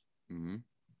place. Mm-hmm.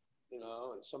 You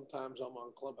know, and sometimes I'm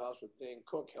on Clubhouse with Dan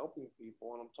Cook helping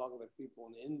people, and I'm talking to people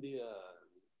in India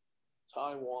and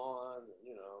Taiwan,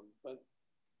 you know, but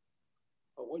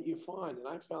what you find, and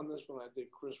I found this when I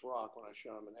did Chris Rock, when I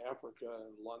shot him in Africa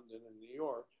and London and New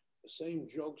York, the same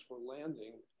jokes were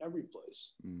landing every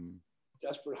place. Mm-hmm.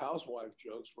 Desperate Housewife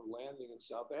jokes were landing in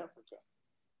South Africa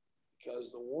because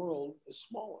the world is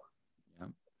smaller. Yep.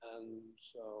 And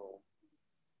so.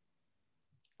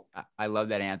 I love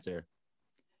that answer.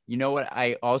 You know what?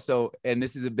 I also, and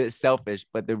this is a bit selfish,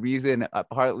 but the reason I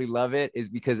partly love it is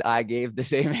because I gave the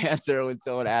same answer when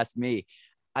someone asked me.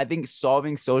 I think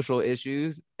solving social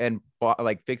issues and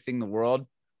like fixing the world,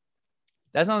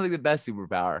 that's not like the best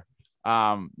superpower.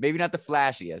 Maybe not the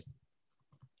flashiest.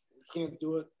 We can't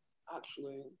do it,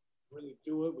 actually, really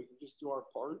do it. We can just do our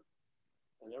part,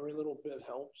 and every little bit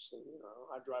helps. And, you know,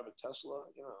 I drive a Tesla,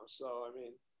 you know, so, I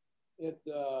mean, you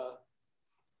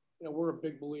know, we're a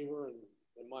big believer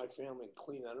in my family in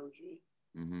clean energy.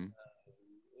 Mm-hmm.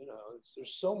 You know,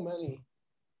 there's so many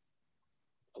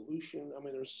pollution. I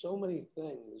mean, there's so many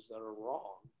things that are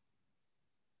wrong.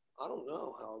 I don't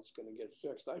know how it's going to get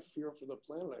fixed. I fear for the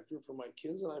planet. I fear for my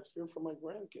kids, and I fear for my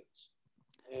grandkids.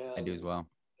 I do And as well.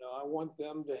 I want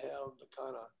them to have the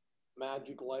kind of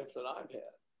magic life that I've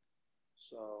had.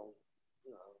 So,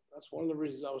 that's one of the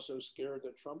reasons I was so scared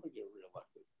that Trump would get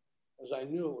reelected, because I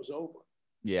knew it was over.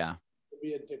 Yeah. To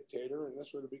be a dictator, and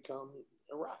this would have become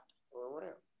Iraq or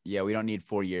Iran. Yeah, we don't need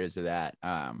 4 years of that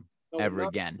ever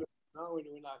again. Not only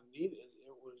do we not need it,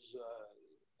 it was,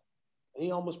 and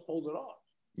he almost pulled it off.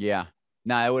 Yeah.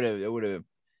 No, it would have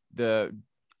the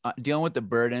dealing with the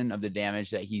burden of the damage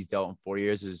that he's dealt in 4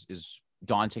 years is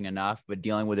daunting enough, but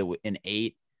dealing with it in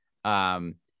 8,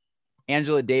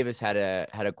 Angela Davis had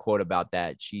a quote about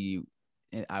that.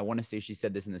 I want to say she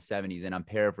said this in the 70s, and I'm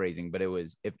paraphrasing, but it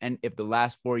was, if the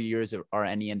last 4 years are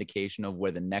any indication of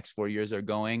where the next 4 years are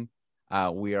going,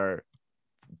 we are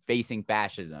facing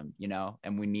fascism,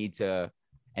 and we need to,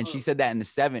 and she said that in the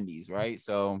 70s, right?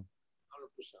 So 100%.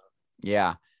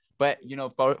 yeah. But,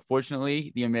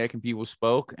 fortunately, the American people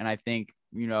spoke, and I think,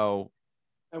 and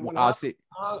I'll see.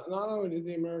 Not only did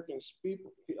the Americans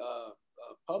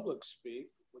public speak,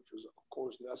 which was, of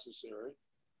course, necessary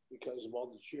because of all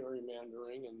the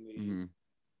gerrymandering and the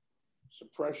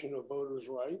suppression of voters'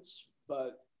 rights,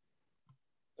 but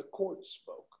the court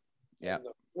spoke. Yeah. And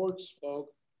the court spoke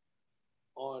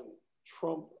on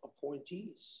Trump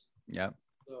appointees. Yeah.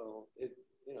 So it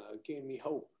gave me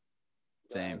hope.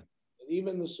 Same. And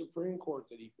even the Supreme Court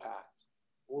that he packed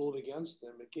ruled against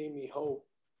him. It gave me hope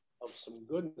of some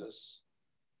goodness.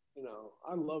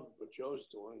 I love what Joe's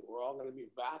doing. We're all going to be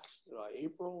back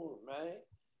April or May.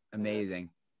 Amazing.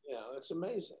 And, it's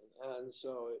amazing. And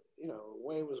so, the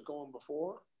way it was going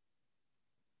before,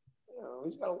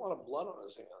 he's got a lot of blood on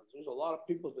his hands. There's a lot of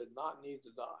people that not need to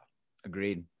die.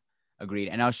 Agreed.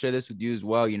 And I'll share this with you as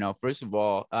well. First of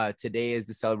all, today is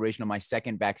the celebration of my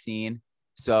second vaccine.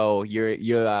 So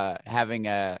you're having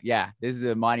this is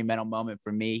a monumental moment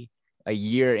for me. A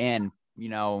year in,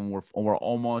 and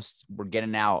we're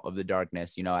getting out of the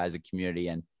darkness, as a community.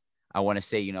 And I want to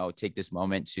say, take this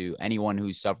moment to anyone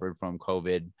who's suffered from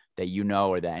COVID that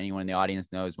or that anyone in the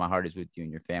audience knows, my heart is with you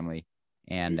and your family.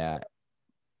 And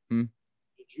did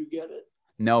you get it?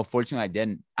 No, fortunately I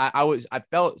didn't. I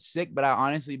felt sick, but I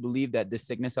honestly believe that the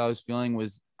sickness I was feeling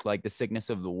was like the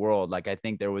sickness of the world. Like, I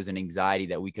think there was an anxiety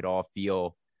that we could all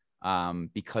feel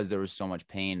because there was so much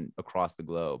pain across the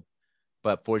globe.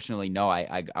 But fortunately, no,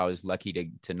 I was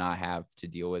lucky to not have to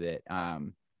deal with it.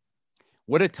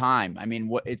 What a time. I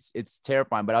mean, it's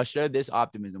terrifying, but I'll share this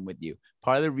optimism with you.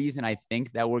 Part of the reason I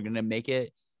think that we're going to make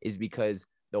it is because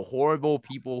the horrible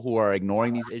people who are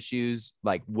ignoring these issues,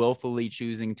 like willfully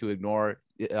choosing to ignore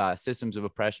systems of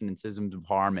oppression and systems of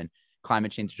harm and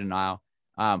climate change denial,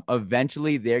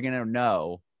 eventually they're going to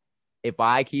know, if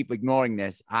I keep ignoring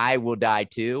this, I will die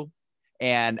too.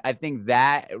 And I think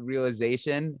that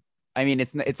realization, I mean,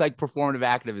 it's like performative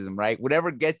activism, right?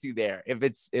 Whatever gets you there. If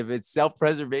it's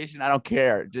self-preservation, I don't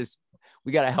care. Just,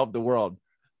 we got to help the world.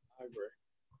 I agree.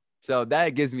 So that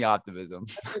gives me optimism.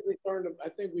 I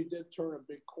think we did turn a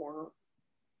big corner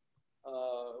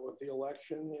with the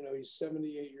election. He's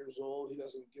 78 years old. He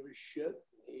doesn't give a shit.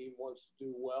 He wants to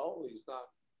do well.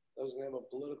 Doesn't have a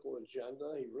political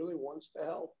agenda. He really wants to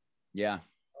help. Yeah.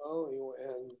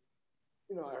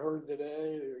 I heard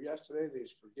today or yesterday that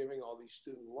he's forgiving all these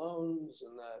student loans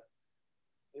and that,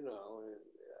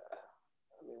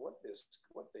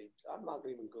 I'm not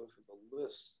going to even go through the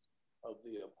list of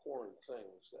the abhorrent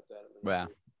things that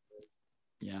administration.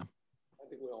 Yeah. I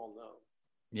think we all know.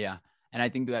 Yeah. And I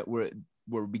think that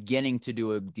we're beginning to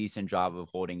do a decent job of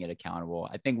holding it accountable.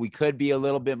 I think we could be a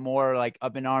little bit more like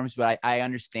up in arms, but I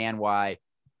understand why.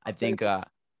 I think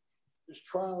this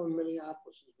trial in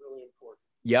Minneapolis is really important.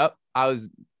 Yep.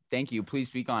 Thank you. Please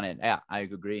speak on it. Yeah, I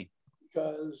agree.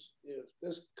 Because if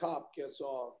this cop gets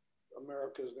off,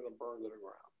 America is going to burn to the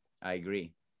ground. I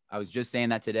agree. I was just saying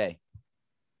that today.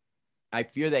 I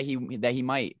fear that he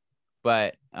might,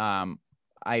 but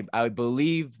I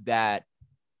believe that,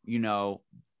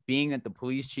 being that the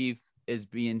police chief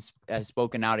has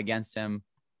spoken out against him,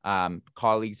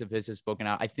 colleagues of his have spoken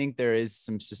out. I think there is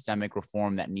some systemic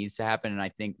reform that needs to happen. And I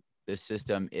think the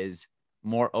system is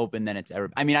more open than it's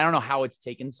ever. I mean, I don't know how it's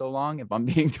taken so long, if I'm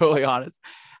being totally honest.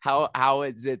 How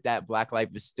is it that Black life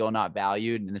is still not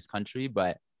valued in this country?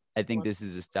 But I think this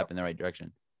is a step in the right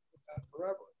direction.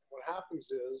 Forever. What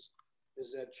happens is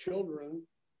that children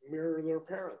mirror their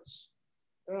parents.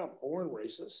 They're not born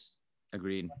racist.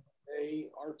 Agreed. They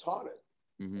are taught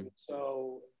it. Mm-hmm.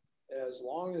 So as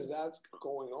long as that's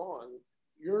going on,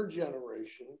 your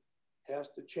generation has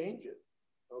to change it.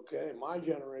 Okay, my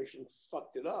generation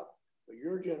fucked it up, but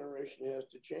your generation has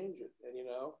to change it. And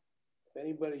if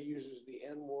anybody uses the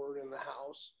N word in the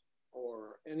house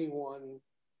or anyone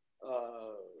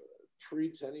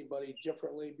treats anybody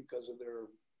differently because of their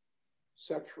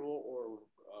sexual or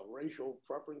racial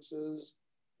preferences,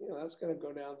 that's going to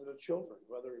go down to the children,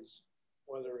 whether it's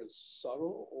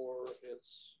subtle or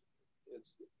it's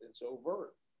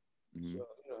overt. Mm-hmm. So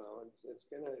it's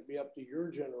going to be up to your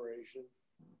generation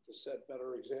to set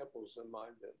better examples than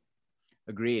mine did.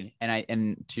 Agreed.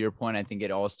 And to your point, I think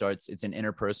it all starts, it's an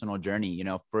interpersonal journey.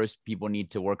 First people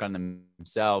need to work on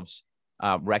themselves,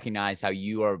 recognize how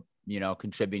you are,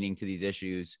 contributing to these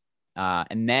issues.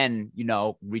 And then,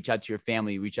 reach out to your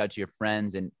family, reach out to your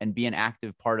friends and be an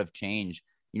active part of change.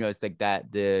 It's like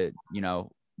that,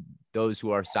 those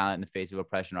who are silent in the face of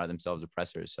oppression are themselves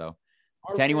oppressors. So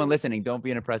to anyone listening, don't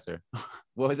be an oppressor.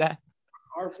 What was that?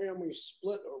 Our family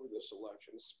split over this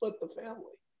election, split the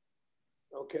family.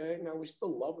 Okay. Now we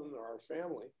still love them, they're our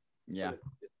family. Yeah.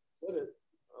 It split it.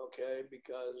 Okay.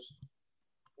 Because,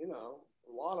 a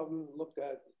lot of them looked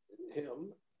at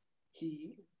him,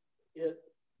 it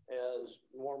as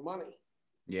more money.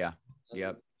 Yeah. And,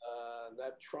 yep.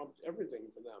 That trumped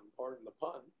everything for them, pardon the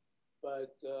pun.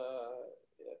 But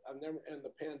and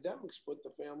the pandemic split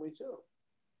the family too,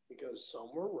 because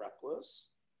some were reckless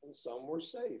and some were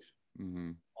safe.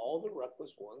 Mm-hmm. All the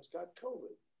reckless ones got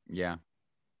COVID. Yeah.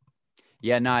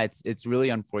 Yeah, no, it's really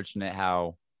unfortunate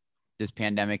how this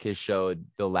pandemic has showed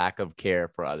the lack of care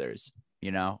for others.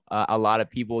 A lot of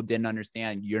people didn't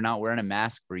understand you're not wearing a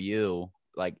mask for you.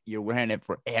 Like you're wearing it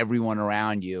for everyone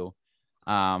around you.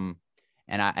 And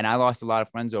I lost a lot of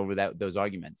friends over those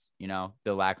arguments,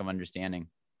 the lack of understanding.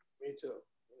 Me too.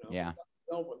 Yeah.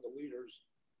 When the leaders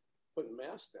putting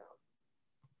masks down,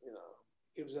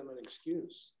 gives them an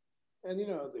excuse. And,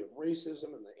 the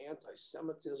racism and the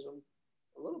anti-Semitism,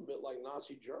 a little bit like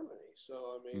Nazi Germany.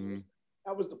 So,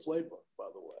 that was the playbook, by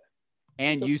the way.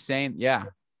 And you saying, yeah.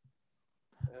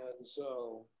 And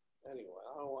so, anyway,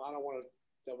 I don't want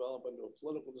to develop into a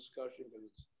political discussion because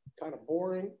it's kind of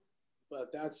boring,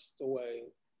 but that's the way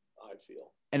I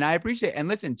feel. And I appreciate it. And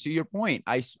listen, to your point,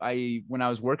 I when I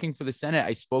was working for the Senate,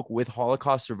 I spoke with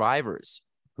Holocaust survivors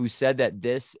who said that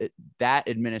that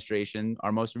administration,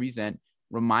 our most recent,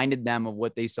 reminded them of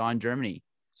what they saw in Germany.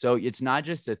 So it's not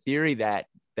just a theory that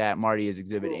Marty is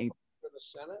exhibiting. For the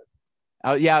Senate?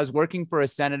 Yeah, I was working for a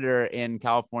senator in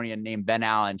California named Ben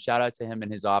Allen. Shout out to him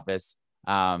in his office.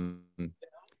 Say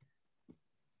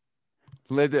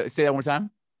that one more time.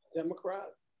 Democrat?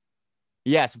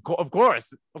 Yes, of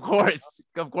course.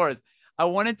 I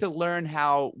wanted to learn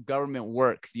how government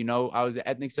works. I was an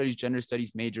ethnic studies, gender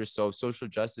studies major, so social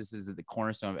justice is at the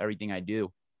cornerstone of everything I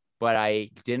do. But I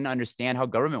didn't understand how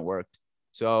government worked.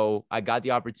 So I got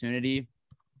the opportunity,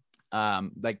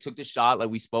 took the shot, like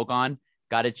we spoke on,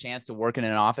 got a chance to work in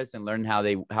an office and learn how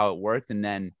it worked, and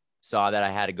then saw that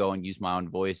I had to go and use my own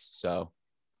voice. So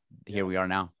here we are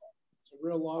now. It's a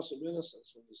real loss of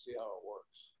innocence when you see how it works.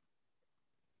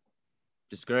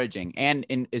 Discouraging.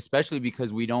 And especially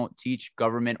because we don't teach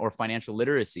government or financial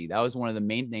literacy. That was one of the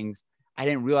main things. I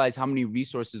didn't realize how many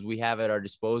resources we have at our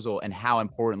disposal and how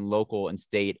important local and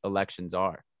state elections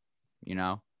are,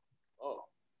 Oh,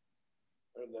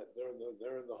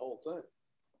 they're the whole thing.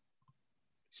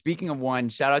 Speaking of one,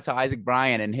 shout out to Isaac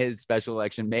Bryan and his special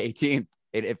election, May 18th.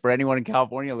 For anyone in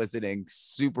California listening,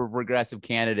 super progressive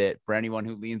candidate. For anyone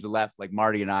who leans left like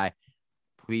Marty and I,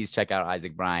 please check out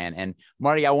Isaac Bryan. And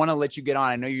Marty, I want to let you get on.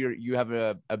 I know you have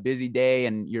a busy day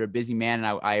and you're a busy man,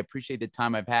 and I appreciate the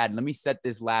time I've had. Let me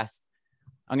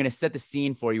I'm going to set the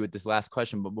scene for you with this last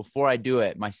question. But before I do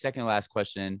it, my second last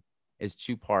question is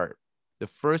two-part. The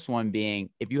first one being,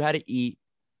 if you had to eat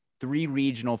 3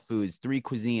 regional foods, 3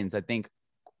 cuisines, I think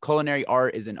culinary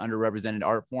art is an underrepresented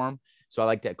art form. So I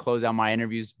like to close out my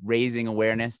interviews raising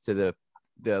awareness to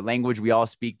the language we all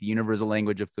speak, the universal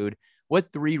language of food.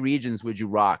 What 3 regions would you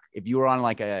rock? If you were on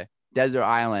like a desert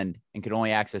island and could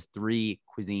only access 3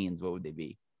 cuisines, what would they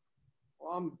be?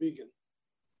 Well, I'm vegan.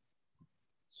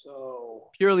 So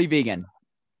purely vegan.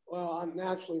 Well, I'm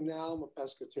a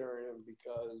pescatarian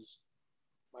because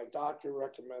my doctor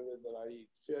recommended that I eat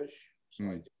fish. So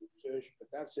I do fish, but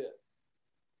that's it.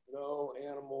 No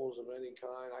animals of any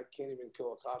kind. I can't even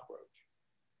kill a cockroach.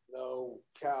 No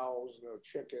cows, no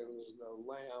chickens, no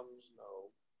lambs,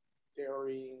 no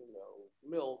dairy, no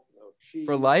milk, no cheese.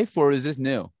 For life, or is this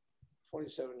new?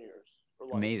 27 years. For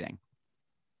life. Amazing.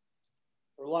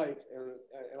 For life,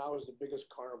 and I was the biggest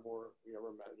carnivore you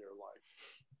ever met in your life.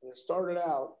 And it started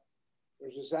out,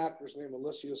 there's this actress named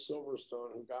Alicia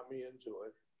Silverstone who got me into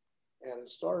it. And it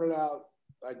started out,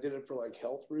 I did it for like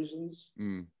health reasons.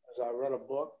 As I read a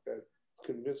book that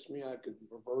convinced me I could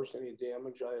reverse any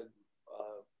damage I had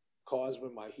caused by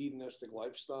my hedonistic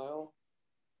lifestyle.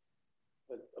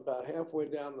 But about halfway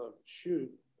down the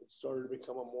chute, it started to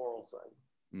become a moral thing.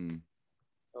 Mm.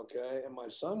 Okay. And my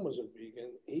son was a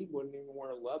vegan. He wouldn't even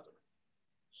wear leather.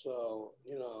 So,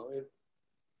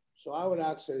 so I would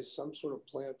actually say some sort of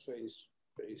plant-based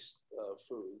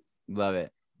food. Love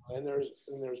it. And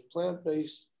there's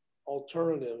plant-based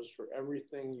alternatives for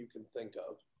everything you can think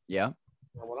of. Yeah.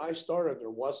 And when I started, there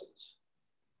wasn't.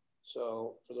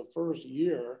 So for the first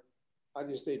year, I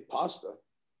just ate pasta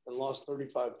and lost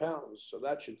 35 pounds. So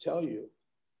that should tell you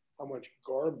how much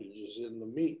garbage is in the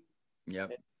meat.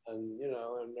 Yep. And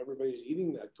everybody's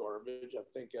eating that garbage. I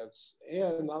think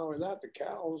and not only that, the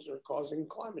cows are causing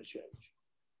climate change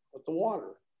with the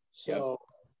water. So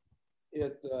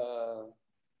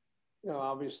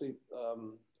obviously,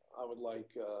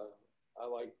 I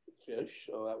like fish.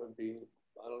 So that would be,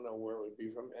 I don't know where it would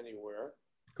be from, anywhere.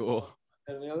 Cool.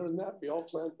 And other than that, be all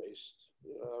plant-based,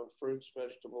 fruits,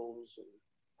 vegetables. And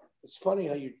it's funny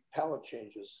how your palate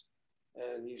changes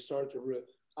and you start to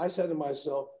I said to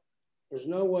myself, there's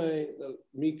no way that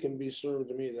meat can be served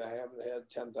to me that I haven't had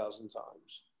 10,000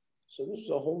 times. So this is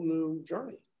a whole new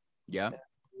journey. Yeah.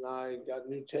 And I got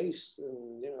new tastes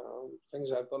and,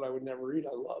 things I thought I would never eat,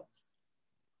 I loved.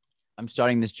 I'm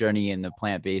starting this journey in the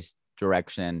plant-based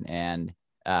direction, and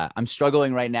I'm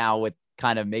struggling right now with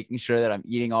kind of making sure that I'm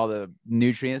eating all the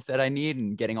nutrients that I need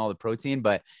and getting all the protein.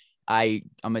 But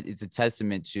it's a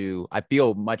testament to, I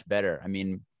feel much better. I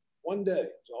mean, one day.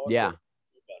 Yeah.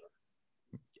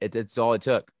 It's all it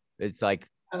took. It's like,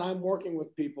 and I'm working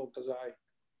with people because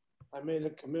I made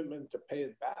a commitment to pay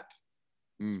it back,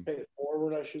 pay it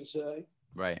forward, I should say.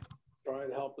 Right. Try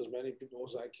and help as many people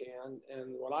as I can.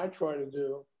 And what I try to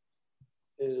do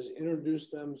is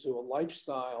introduce them to a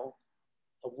lifestyle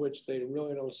of which they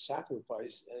really don't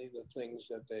sacrifice any of the things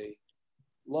that they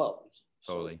loved.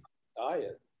 Totally. So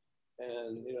diet.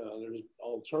 And, there's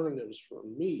alternatives for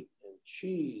meat and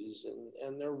cheese,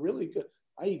 and they're really good.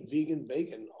 I eat vegan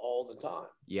bacon all the time.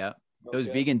 Yeah. Those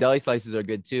vegan deli slices are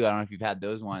good too. I don't know if you've had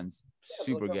those ones. Yeah,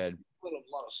 super good. A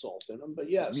lot of salt in them, but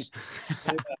yes,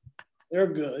 they're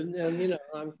good. And,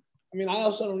 I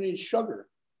also don't eat sugar.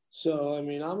 So,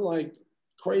 I'm like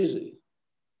crazy.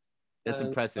 That's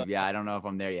impressive. Yeah. I don't know if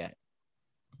I'm there yet.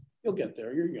 You'll get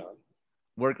there. You're young.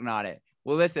 Working on it.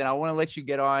 Well, listen, I want to let you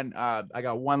get on. I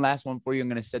got one last one for you. I'm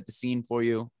going to set the scene for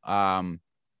you.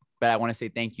 But I want to say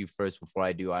thank you first before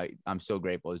I do. I'm so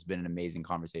grateful. It's been an amazing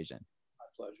conversation. My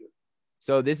pleasure.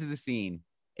 So this is the scene.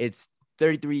 It's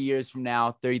 33 years from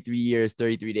now, 33 years,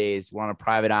 33 days. We're on a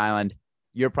private island.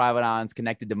 Your private island's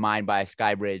connected to mine by a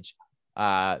sky bridge.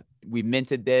 We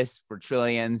minted this for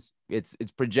trillions. It's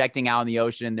projecting out in the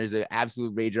ocean. There's an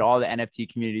absolute rage. All the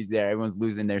NFT communities there. Everyone's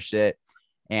losing their shit.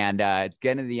 And it's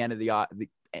getting to the end of the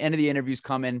end of the interview's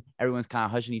coming. Everyone's kind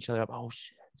of hushing each other up. Oh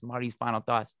shit, it's Marty's final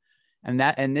thoughts. And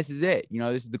this is it.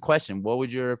 This is the question. What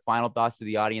would your final thoughts to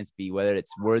the audience be? Whether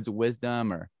it's words of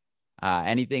wisdom or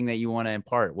anything that you want to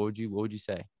impart, what would you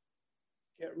say?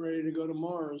 Get ready to go to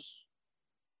Mars.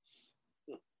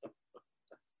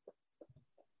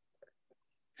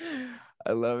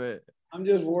 I love it. I'm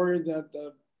just worried that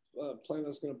the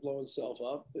planet's going to blow itself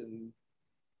up. And,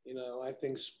 I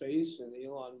think space and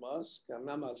Elon Musk, I'm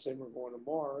not saying we're going to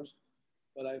Mars,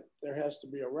 but there has to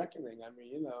be a reckoning.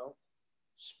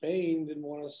 Spain didn't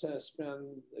want to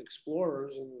spend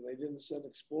explorers, and they didn't send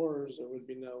explorers, there would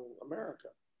be no America.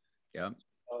 Yeah.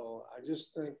 So I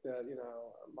just think that,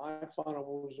 my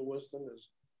final words of wisdom is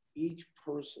each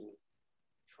person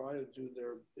try to do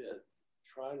their bit.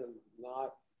 Try to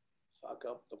not fuck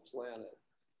up the planet.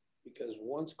 Because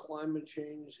once climate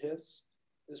change hits,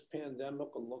 this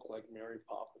pandemic will look like Mary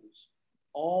Poppins.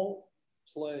 All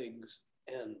plagues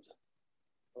end,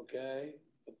 okay?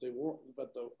 But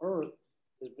the Earth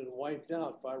has been wiped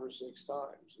out 5 or 6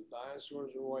 times. The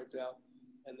dinosaurs were wiped out,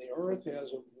 and the Earth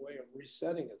has a way of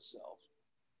resetting itself.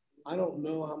 I don't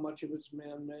know how much of it's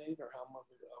man-made or how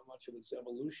much of it's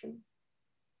evolution,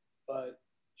 but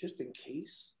just in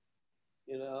case,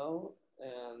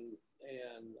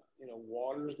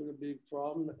 water is going to be a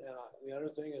problem. And the other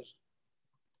thing is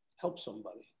help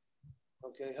somebody.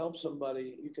 Okay, help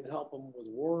somebody. You can help them with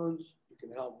words. You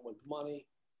can help them with money.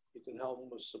 You can help them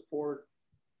with support.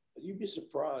 But you'd be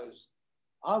surprised.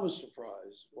 I was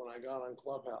surprised when I got on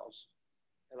Clubhouse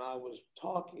and I was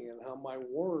talking and how my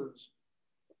words,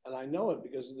 and I know it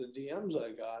because of the DMs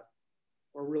I got,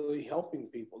 were really helping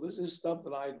people. This is stuff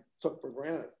that I took for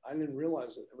granted. I didn't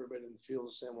realize that everybody didn't feel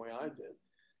the same way I did.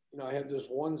 I had this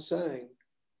one saying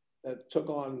that took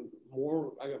on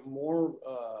more, I got more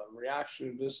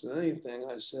reaction to this than anything.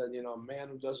 I said, a man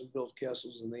who doesn't build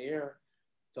castles in the air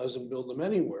doesn't build them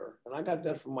anywhere. And I got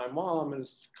that from my mom, and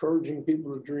it's encouraging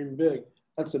people to dream big.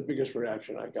 That's the biggest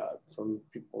reaction I got from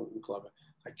people in the club.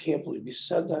 I can't believe you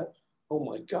said that. Oh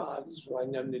my God, this is what I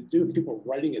never did do. People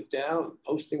writing it down,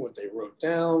 posting what they wrote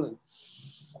down, and,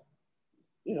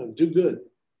 you know, do good.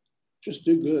 Just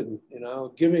do good. You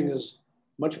know, giving is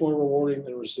much more rewarding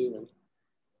than receiving.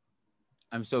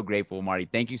 I'm so grateful, Marty.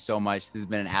 Thank you so much. This has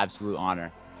been an absolute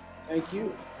honor. Thank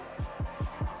you.